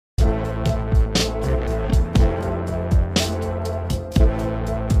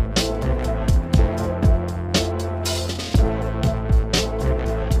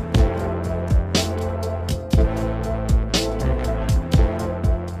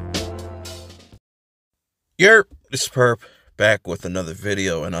Yerp, it's Perp back with another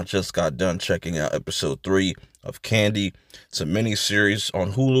video, and I just got done checking out episode 3 of Candy. It's a mini series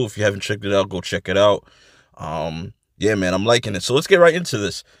on Hulu. If you haven't checked it out, go check it out. Yeah, man, I'm liking it. So let's get right into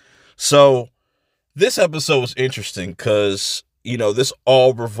this. So this episode was interesting because, this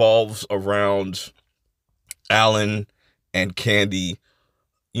all revolves around Alan and Candy,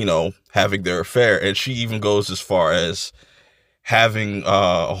 having their affair. And she even goes as far as having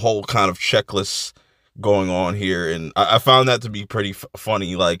a whole kind of checklist going on here, and I found that to be pretty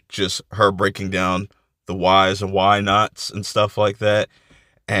funny, like just her breaking down the whys and why nots and stuff like that.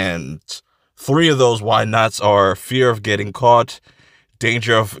 And 3 of those why nots are fear of getting caught,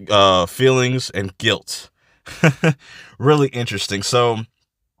 danger of feelings, and guilt. Really interesting. So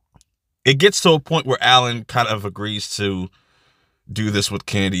it gets to a point where Alan kind of agrees to do this with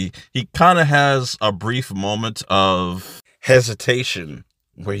Candy. He kind of has a brief moment of hesitation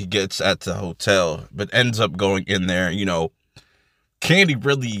where he gets at the hotel, but ends up going in there. Candy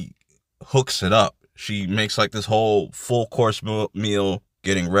really hooks it up. She makes like this whole full course meal,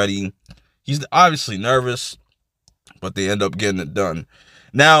 getting ready. He's obviously nervous, but they end up getting it done.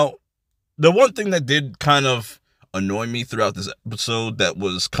 Now, the one thing that did kind of annoy me throughout this episode that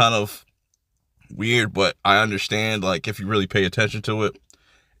was kind of weird, but I understand, like, if you really pay attention to it,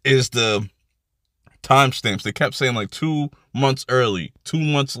 is the timestamps. They kept saying like 2 months early, 2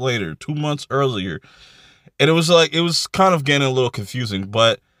 months later, 2 months earlier. And it was kind of getting a little confusing,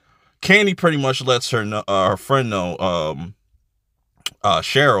 but Candy pretty much lets her friend know,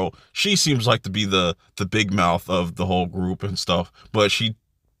 Cheryl. She seems like to be the big mouth of the whole group and stuff, but she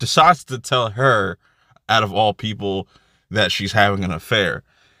decides to tell her, out of all people, that she's having an affair.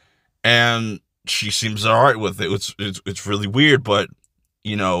 And she seems all right with it. It's really weird, but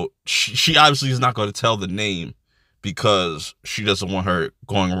she obviously is not going to tell the name because she doesn't want her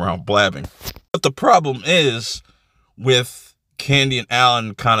going around blabbing. But the problem is, with Candy and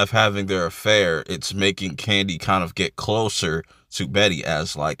Alan kind of having their affair, it's making Candy kind of get closer to Betty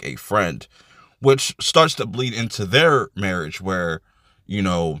as like a friend, which starts to bleed into their marriage where,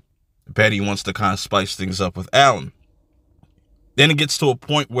 Betty wants to kind of spice things up with Alan. Then it gets to a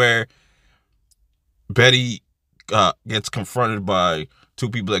point where Betty gets confronted by 2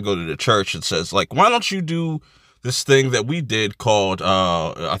 people that go to the church and says, like, why don't you do this thing that we did called,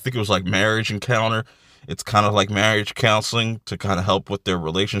 I think it was like marriage encounter. It's kind of like marriage counseling to kind of help with their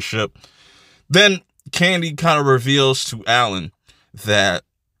relationship. Then Candy kind of reveals to Alan that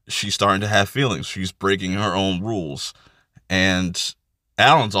she's starting to have feelings. She's breaking her own rules. And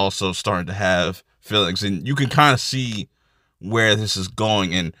Alan's also starting to have feelings. And you can kind of see where this is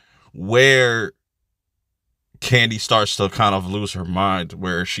going and where Candy starts to kind of lose her mind,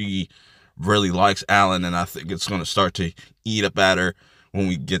 where she really likes Alan, and I think it's going to start to eat up at her when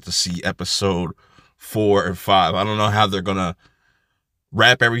we get to see episode 4 and 5. I don't know how they're going to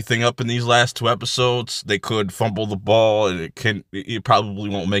wrap everything up in these last 2 episodes. They could fumble the ball, and it probably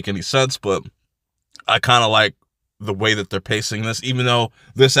won't make any sense, but I kind of like the way that they're pacing this, even though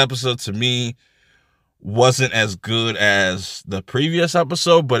this episode to me wasn't as good as the previous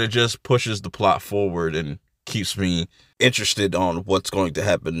episode, but it just pushes the plot forward and keeps me interested on what's going to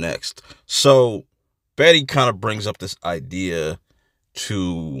happen next. So Betty kind of brings up this idea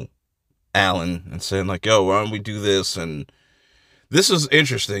to Alan and saying like, yo, why don't we do this? And this is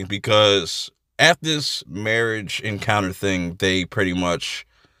interesting because at this marriage encounter thing, they pretty much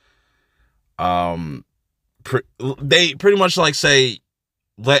like say,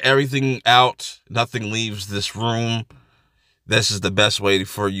 let everything out, nothing leaves this room. This is the best way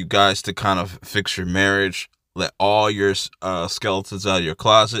for you guys to kind of fix your marriage. Let all your skeletons out of your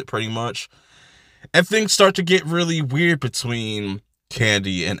closet, pretty much. And things start to get really weird between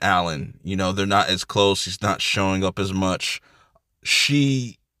Candy and Alan. They're not as close. He's not showing up as much.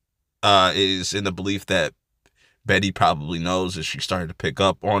 She is in the belief that Betty probably knows, as she's starting to pick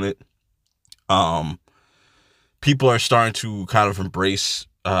up on it. People are starting to kind of embrace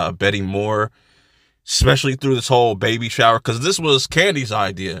Betty more, especially through this whole baby shower, because this was Candy's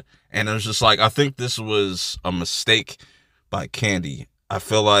idea. And it was just like, I think this was a mistake by Candy. I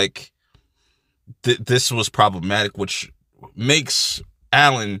feel like this was problematic, which makes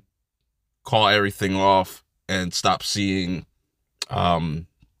Alan call everything off and stop seeing Candy.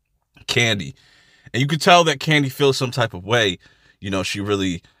 And you could tell that Candy feels some type of way. She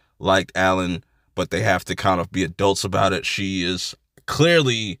really liked Alan, but they have to kind of be adults about it. She is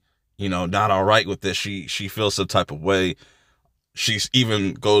clearly, not all right with this. She feels some type of way. She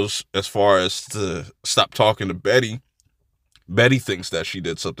even goes as far as to stop talking to Betty. Betty thinks that she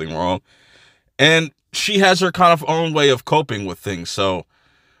did something wrong. And she has her kind of own way of coping with things. So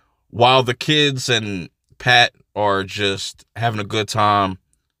while the kids and Pat are just having a good time.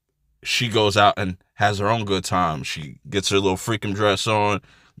 She goes out and has her own good time. She gets her little freakum dress on,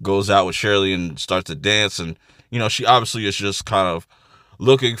 goes out with Shirley and starts to dance. And, you know, she obviously is just kind of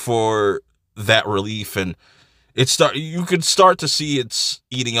looking for that relief. And you could start to see it's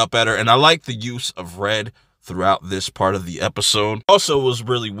eating up at her. And I like the use of red throughout this part of the episode. Also, it was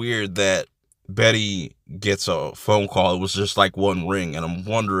really weird that Betty gets a phone call. It was just like one ring. And I'm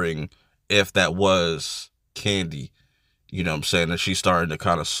wondering if that was Candy. You know what I'm saying? That she's starting to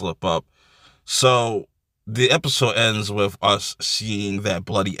kind of slip up. So the episode ends with us seeing that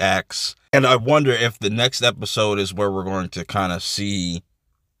bloody axe. And I wonder if the next episode is where we're going to kind of see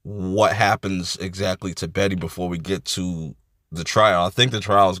what happens exactly to Betty before we get to the trial. I think the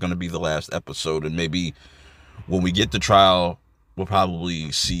trial is going to be the last episode. And maybe when we get to trial, we'll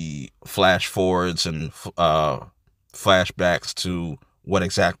probably see flash forwards and flashbacks to what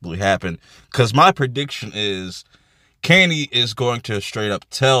exactly happened. Because my prediction is Candy is going to straight up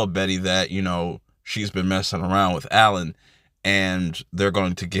tell Betty that, you know, she's been messing around with Alan, and they're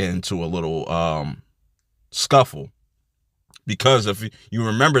going to get into a little scuffle. Because if you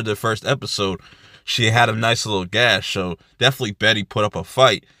remember the first episode, she had a nice little gash, so definitely Betty put up a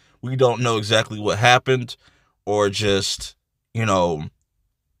fight. We don't know exactly what happened, or just, you know,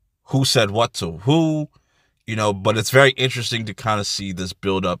 who said what to who, you know, but it's very interesting to kind of see this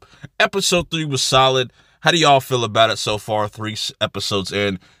build up. Episode 3 was solid. How do y'all feel about it so far, 3 episodes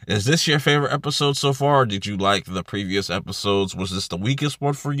in? Is this your favorite episode so far, or did you like the previous episodes? Was this the weakest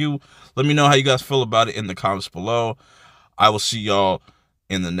one for you? Let me know how you guys feel about it in the comments below. I will see y'all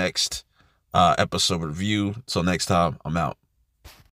in the next episode review. Till next time, I'm out.